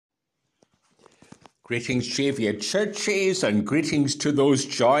Greetings, JV churches, and greetings to those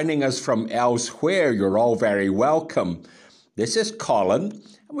joining us from elsewhere. You're all very welcome. This is Colin,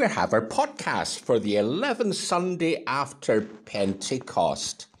 and we have our podcast for the 11th Sunday after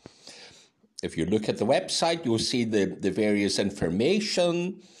Pentecost. If you look at the website, you'll see the various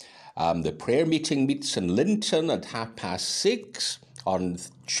information. The prayer meeting meets in Linton at 6:30 on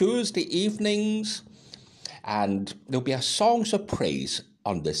Tuesday evenings. And there'll be a Songs of Praise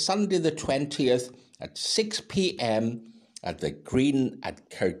on the Sunday the 20th at 6 p.m. at the Green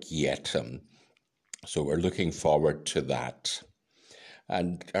at Kirkyeaton. So we're looking forward to that.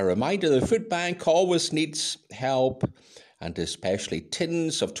 And a reminder, the food bank always needs help, and especially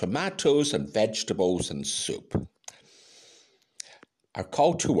tins of tomatoes and vegetables and soup. Our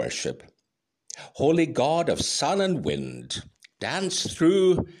call to worship. Holy God of sun and wind, dance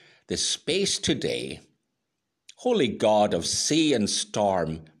through the space today. Holy God of sea and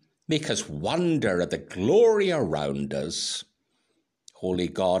storm, make us wonder at the glory around us. Holy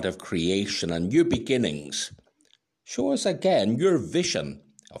God of creation and new beginnings, show us again your vision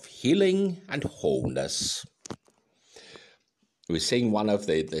of healing and wholeness. We sing one of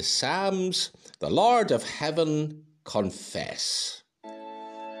the Psalms, the Lord of heaven confess.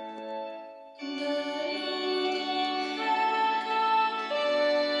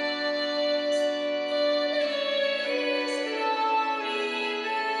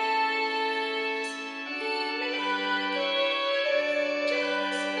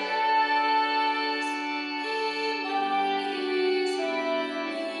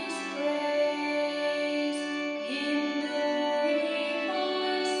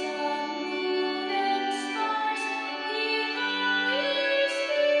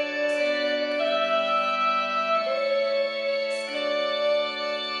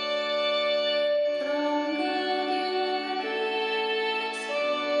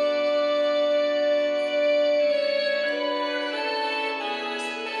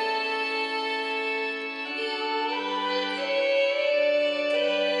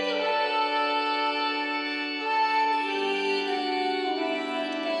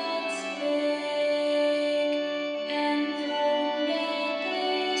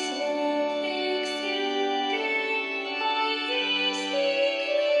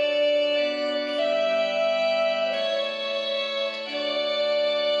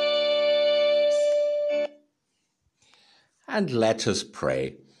 And let us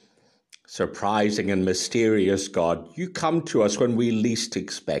pray. Surprising and mysterious God, you come to us when we least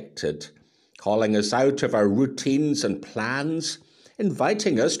expect it, calling us out of our routines and plans,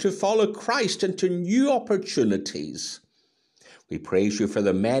 inviting us to follow Christ into new opportunities. We praise you for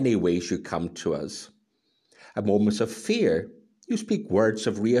the many ways you come to us. In moments of fear, you speak words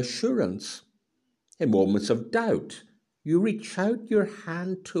of reassurance. In moments of doubt, you reach out your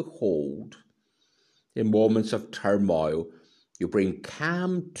hand to hold. In moments of turmoil, you bring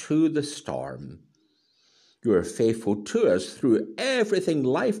calm to the storm. You are faithful to us through everything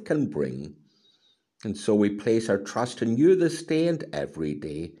life can bring. And so we place our trust in you this day and every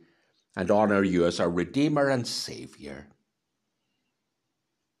day, and honour you as our Redeemer and Saviour.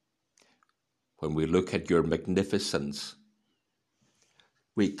 When we look at your magnificence,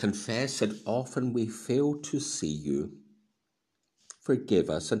 we confess that often we fail to see you.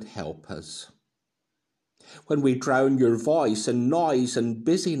 Forgive us and help us. When we drown your voice in noise and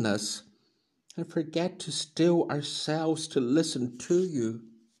busyness and forget to still ourselves to listen to you,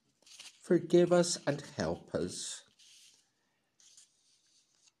 forgive us and help us.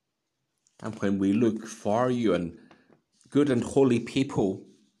 And when we look for you in good and holy people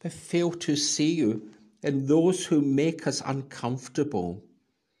but fail to see you in those who make us uncomfortable,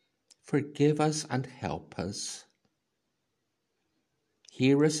 forgive us and help us.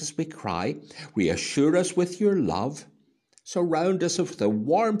 Hear us as we cry, reassure us with your love, surround us with the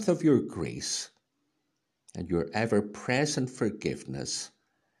warmth of your grace and your ever-present forgiveness.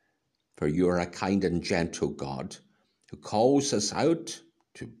 For you are a kind and gentle God who calls us out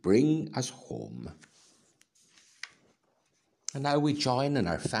to bring us home. And now we join in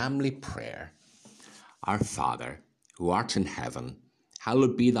our family prayer. Our Father, who art in heaven,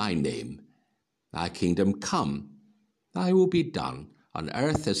 hallowed be thy name. Thy kingdom come, thy will be done, on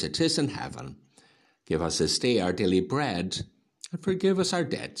earth as it is in heaven. Give us this day our daily bread, and forgive us our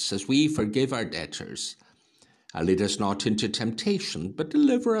debts as we forgive our debtors. And lead us not into temptation, but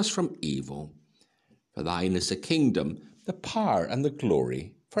deliver us from evil. For thine is the kingdom, the power, and the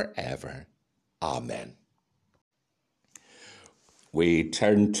glory, forever. Amen. We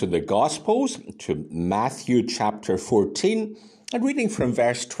turn to the Gospels, to Matthew chapter 14, and reading from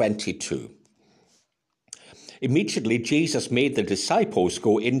verse 22. Immediately Jesus made the disciples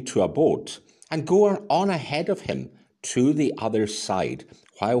go into a boat and go on ahead of him to the other side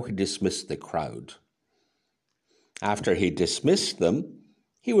while he dismissed the crowd. After he dismissed them,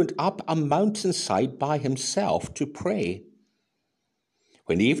 he went up a mountainside by himself to pray.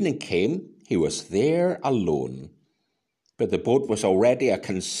 When evening came, he was there alone, but the boat was already a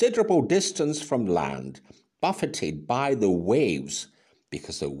considerable distance from land, buffeted by the waves,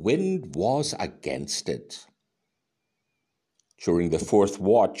 because the wind was against it. During the fourth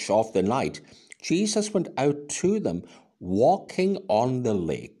watch of the night, Jesus went out to them, walking on the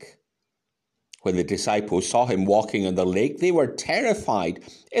lake. When the disciples saw him walking on the lake, they were terrified.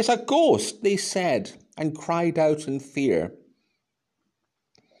 "It's a ghost," they said, and cried out in fear.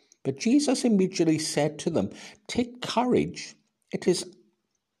 But Jesus immediately said to them, "Take courage, it is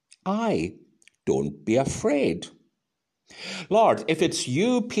I. Don't be afraid." "Lord, if it's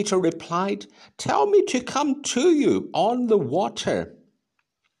you," Peter replied, "tell me to come to you on the water."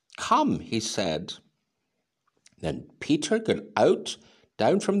 "Come," he said. Then Peter got out,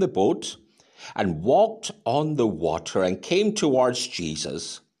 down from the boat, and walked on the water and came towards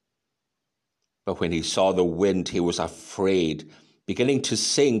Jesus. But when he saw the wind, he was afraid. Beginning to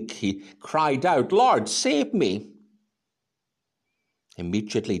sink, he cried out, "Lord, save me."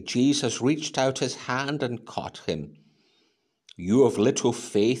 Immediately Jesus reached out his hand and caught him. "You of little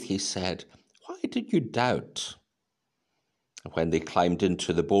faith," he said, "why did you doubt?" And when they climbed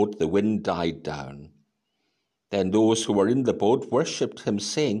into the boat, the wind died down. Then those who were in the boat worshipped him,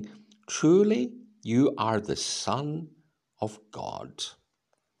 saying, "Truly, you are the Son of God."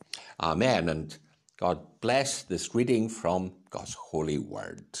 Amen. And God bless this reading from God's holy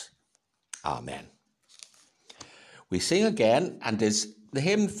word. Amen. We sing again, and is the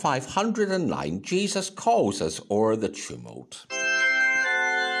hymn 509, "Jesus Calls Us O'er the Tumult."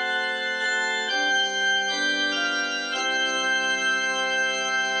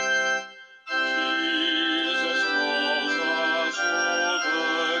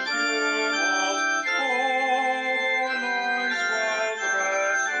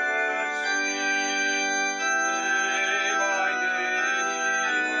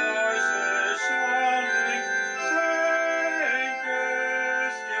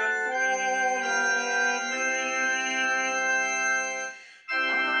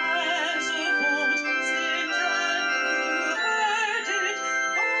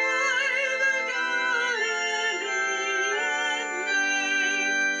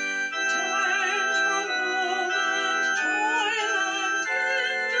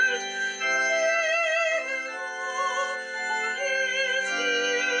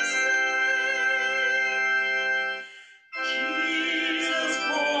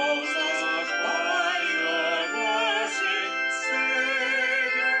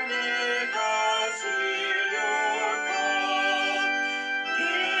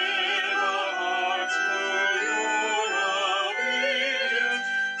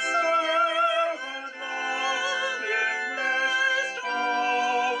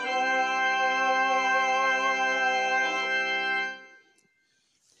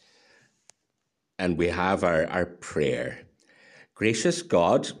 And we have our prayer. Gracious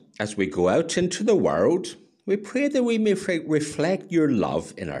God, as we go out into the world, we pray that we may reflect your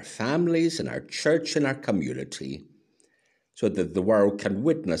love in our families, in our church, in our community, so that the world can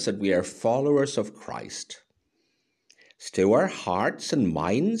witness that we are followers of Christ. Still our hearts and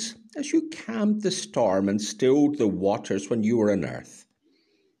minds as you calmed the storm and stilled the waters when you were on earth,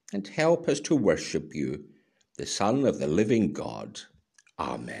 and help us to worship you, the Son of the living God.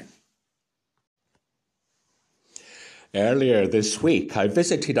 Amen. Earlier this week, I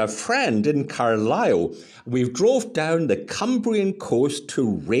visited a friend in Carlisle. We drove down the Cumbrian coast to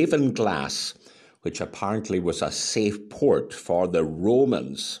Ravenglass, which apparently was a safe port for the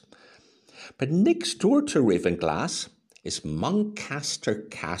Romans. But next door to Ravenglass is Muncaster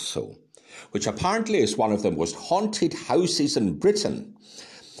Castle, which apparently is one of the most haunted houses in Britain.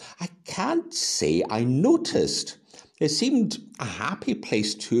 I can't say I noticed. It seemed a happy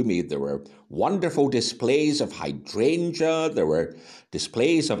place to me. There were wonderful displays of hydrangea, there were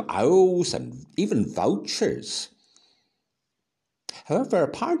displays of owls and even vultures. However,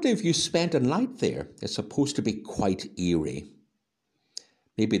 apparently if you spend a night there, it's supposed to be quite eerie.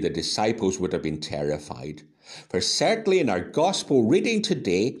 Maybe the disciples would have been terrified, for certainly in our gospel reading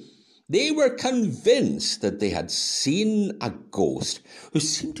today, they were convinced that they had seen a ghost who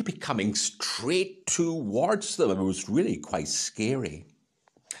seemed to be coming straight towards them. It was really quite scary.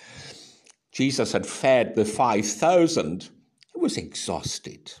 Jesus had fed the 5,000. He was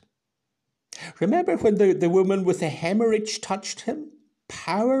exhausted. Remember when the woman with the hemorrhage touched him?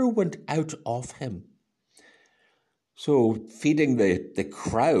 Power went out of him. So feeding the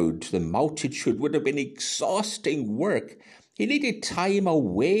crowd, the multitude, would have been exhausting work. He needed time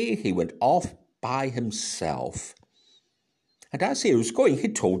away. He went off by himself. And as he was going, he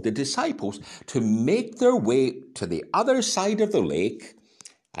told the disciples to make their way to the other side of the lake,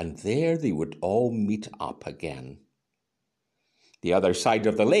 and there they would all meet up again. The other side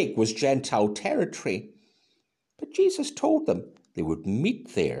of the lake was Gentile territory, but Jesus told them they would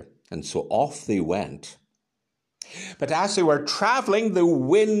meet there, and so off they went. But as they were traveling, the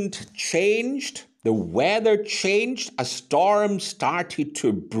wind changed, the weather changed, a storm started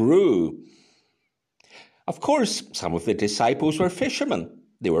to brew. Of course, some of the disciples were fishermen.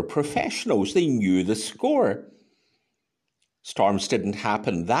 They were professionals. They knew the score. Storms didn't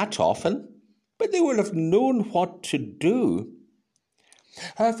happen that often, but they would have known what to do.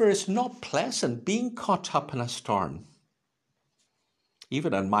 However, it's not pleasant being caught up in a storm.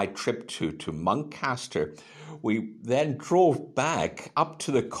 Even on my trip to Muncaster, we then drove back up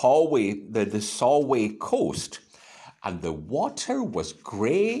to the Solway coast, and the water was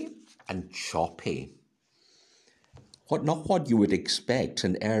grey and choppy. Not what you would expect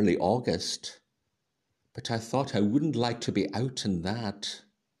in early August, but I thought I wouldn't like to be out in that.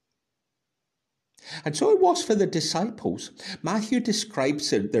 And so it was for the disciples. Matthew describes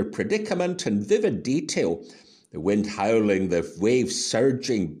their predicament in vivid detail. The wind howling, the waves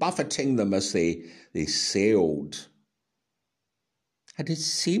surging, buffeting them as they sailed. And it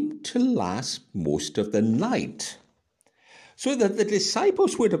seemed to last most of the night, so that the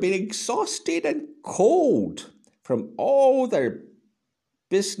disciples would have been exhausted and cold from all their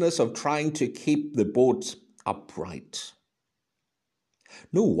business of trying to keep the boats upright.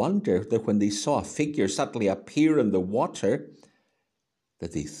 No wonder that when they saw a figure suddenly appear in the water,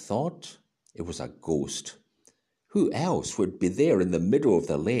 that they thought it was a ghost. Who else would be there in the middle of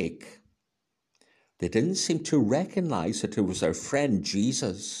the lake? They didn't seem to recognize that it was their friend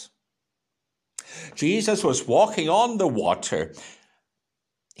Jesus. Jesus was walking on the water.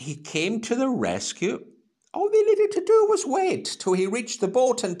 He came to the rescue. All they needed to do was wait till he reached the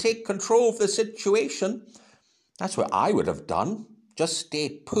boat and take control of the situation. That's what I would have done, just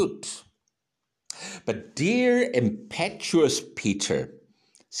stayed put. But dear impetuous Peter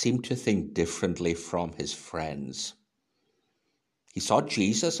seemed to think differently from his friends. He saw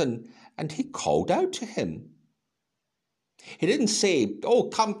Jesus and he called out to him. He didn't say, "Oh,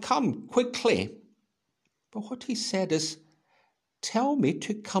 come, quickly." But what he said is, "Tell me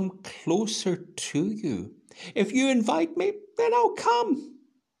to come closer to you. If you invite me, then I'll come."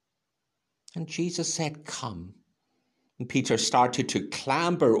 And Jesus said, "Come." And Peter started to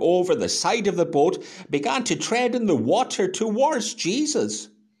clamber over the side of the boat, began to tread in the water towards Jesus.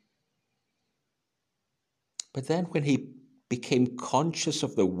 But then when he became conscious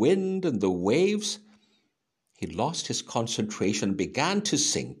of the wind and the waves, he lost his concentration and began to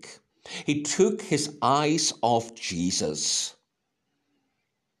sink. He took his eyes off Jesus.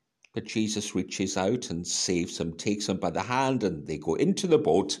 But Jesus reaches out and saves him, takes him by the hand, and they go into the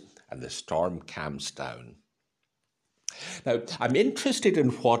boat, and the storm calms down. Now, I'm interested in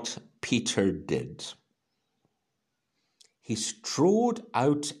what Peter did. He strode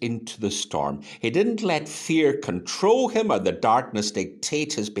out into the storm. He didn't let fear control him or the darkness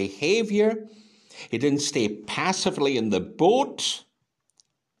dictate his behavior. He didn't stay passively in the boat,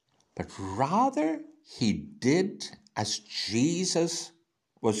 but rather he did as Jesus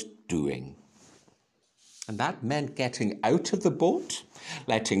was doing. And that meant getting out of the boat,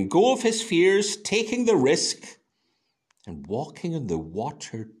 letting go of his fears, taking the risk, and walking in the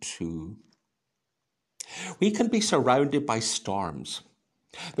water too. We can be surrounded by storms.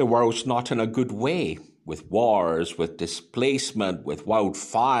 The world's not in a good way, with wars, with displacement, with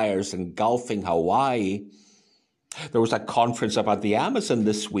wildfires engulfing Hawaii. There was a conference about the Amazon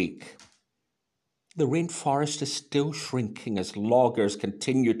this week. The rainforest is still shrinking as loggers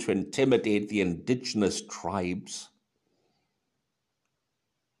continue to intimidate the indigenous tribes.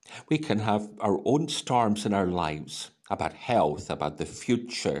 We can have our own storms in our lives about health, about the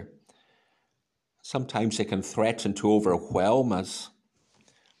future. Sometimes they can threaten to overwhelm us.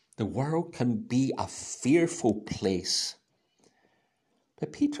 The world can be a fearful place.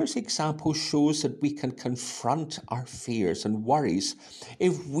 But Peter's example shows that we can confront our fears and worries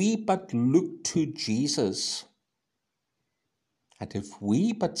if we but look to Jesus. And if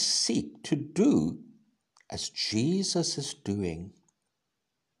we but seek to do as Jesus is doing.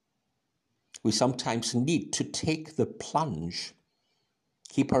 We sometimes need to take the plunge,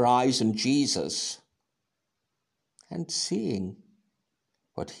 keep our eyes on Jesus, and seeing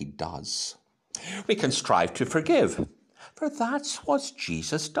what he does. We can strive to forgive, for that's what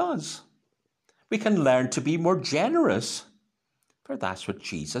Jesus does. We can learn to be more generous, for that's what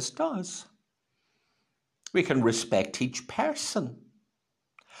Jesus does. We can respect each person,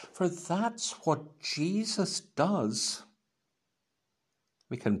 for that's what Jesus does.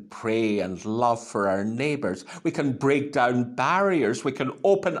 We can pray and love for our neighbours. We can break down barriers. We can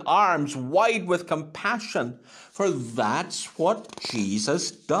open arms wide with compassion, for that's what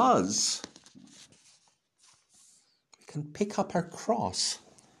Jesus does. We can pick up our cross,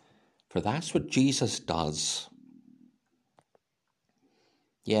 for that's what Jesus does.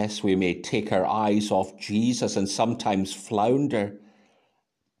 Yes, we may take our eyes off Jesus and sometimes flounder.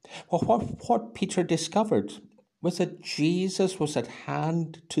 Well, what Peter discovered was that Jesus was at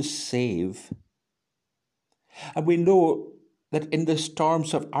hand to save. And we know that in the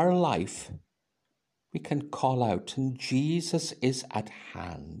storms of our life, we can call out, and Jesus is at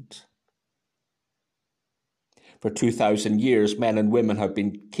hand. For 2,000 years, men and women have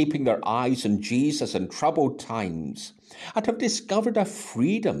been keeping their eyes on Jesus in troubled times and have discovered a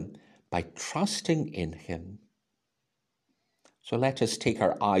freedom by trusting in him. So let us take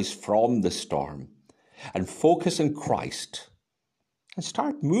our eyes from the storm and focus on Christ and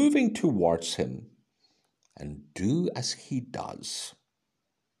start moving towards him and do as he does.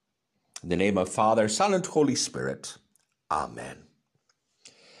 In the name of Father, Son, and Holy Spirit. Amen.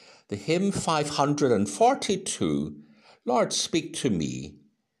 The hymn 542, Lord, speak to me,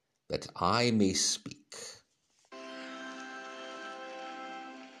 that I may speak.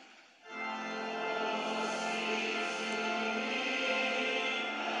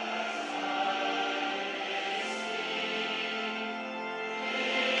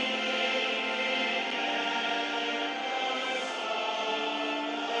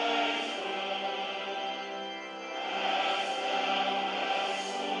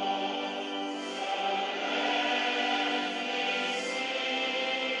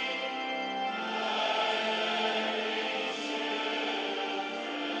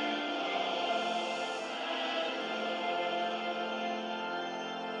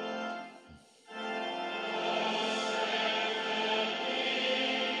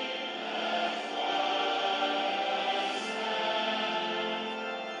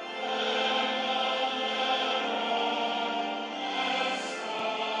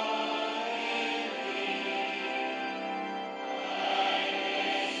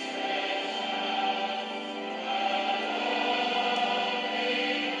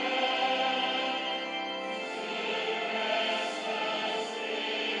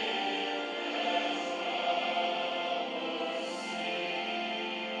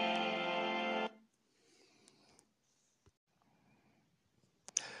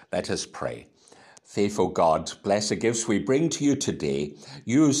 Let us pray. Faithful God, bless the gifts we bring to you today.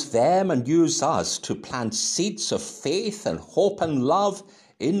 Use them and use us to plant seeds of faith and hope and love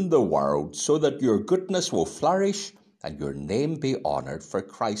in the world so that your goodness will flourish and your name be honoured for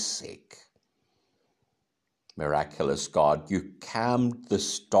Christ's sake. Miraculous God, you calmed the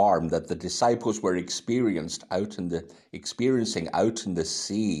storm that the disciples were experiencing out in the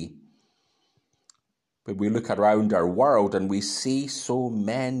sea. But we look around our world and we see so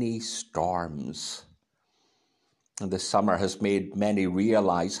many storms. And the summer has made many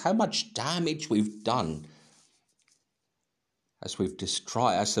realize how much damage we've done as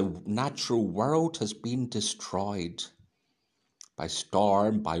the natural world has been destroyed by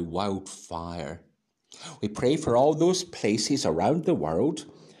storm, by wildfire. We pray for all those places around the world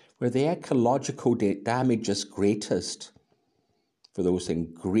where the ecological damage is greatest. For those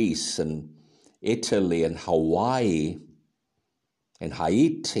in Greece and Italy and Hawaii, and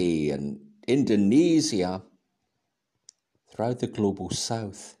Haiti and Indonesia, throughout the global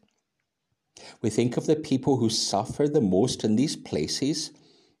south. We think of the people who suffer the most in these places,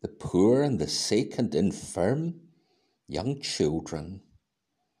 the poor and the sick and infirm, young children.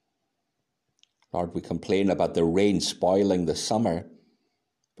 Lord, we complain about the rain spoiling the summer,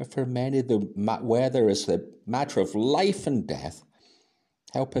 but for many the weather is a matter of life and death.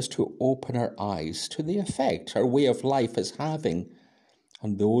 Help us to open our eyes to the effect our way of life is having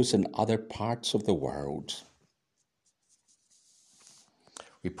on those in other parts of the world.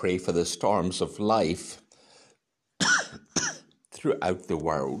 We pray for the storms of life throughout the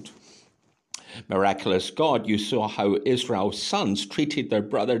world. Miraculous God, you saw how Israel's sons treated their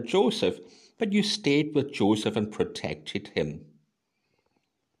brother Joseph, but you stayed with Joseph and protected him.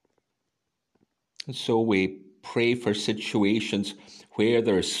 And so we pray for situations where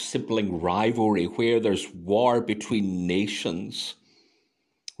there's sibling rivalry, where there's war between nations.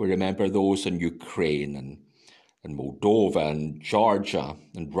 We remember those in Ukraine and Moldova and Georgia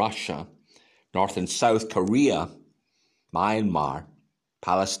and Russia, North and South Korea, Myanmar,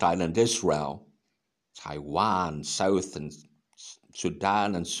 Palestine and Israel, Taiwan, South and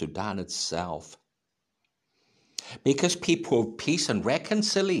Sudan, and Sudan itself. Make us people of peace and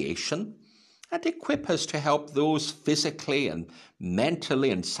reconciliation, and equip us to help those physically and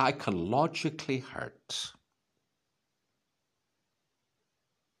mentally and psychologically hurt.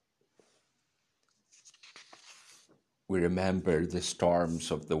 We remember the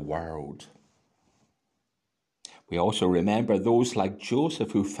storms of the world. We also remember those like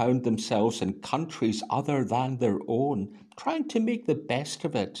Joseph who found themselves in countries other than their own, trying to make the best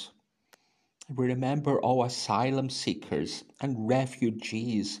of it. We remember all asylum seekers and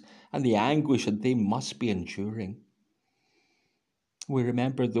refugees and the anguish that they must be enduring. We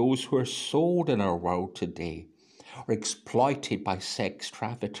remember those who are sold in our world today or exploited by sex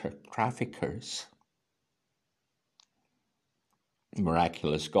traffickers.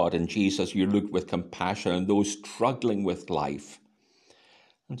 Miraculous God, in Jesus, you looked with compassion on those struggling with life.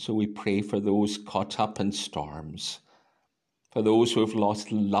 And so we pray for those caught up in storms, for those who have lost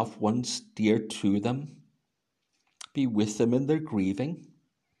loved ones dear to them. Be with them in their grieving.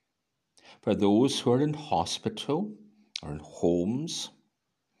 For those who are in hospital or in homes,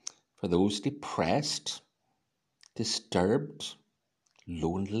 for those depressed, disturbed,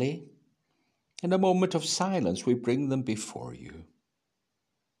 lonely, in a moment of silence, we bring them before you.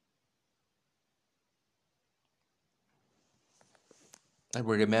 And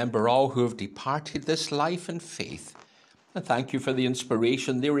we remember all who have departed this life in faith. And thank you for the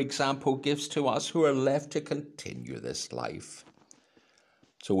inspiration their example gives to us who are left to continue this life.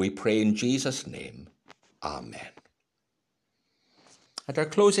 So we pray in Jesus' name. Amen. And our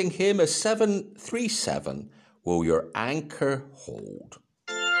closing hymn is 737, Will Your Anchor Hold?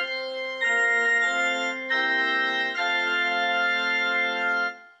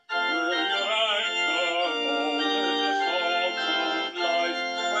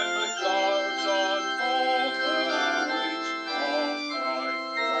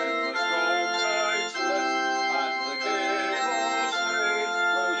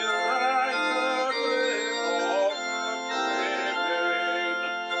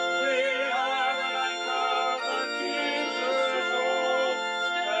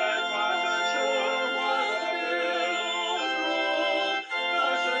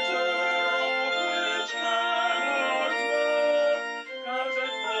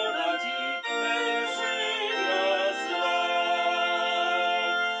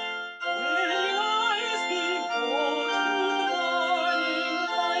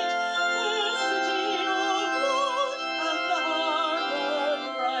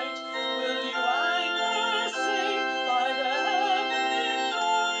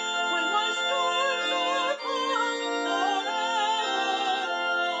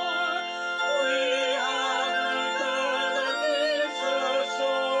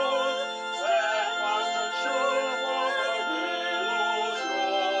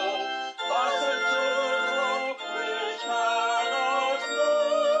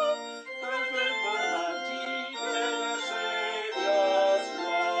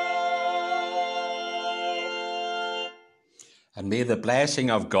 And may the blessing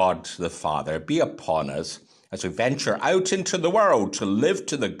of God the Father be upon us as we venture out into the world to live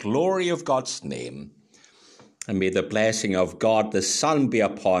to the glory of God's name. And may the blessing of God the Son be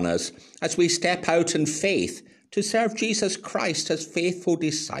upon us as we step out in faith to serve Jesus Christ as faithful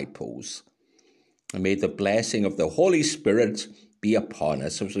disciples. And may the blessing of the Holy Spirit be upon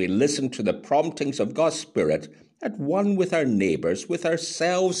us as we listen to the promptings of God's Spirit at one with our neighbours, with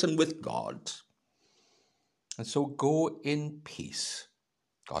ourselves and with God. And so go in peace.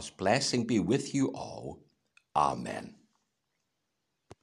 God's blessing be with you all. Amen.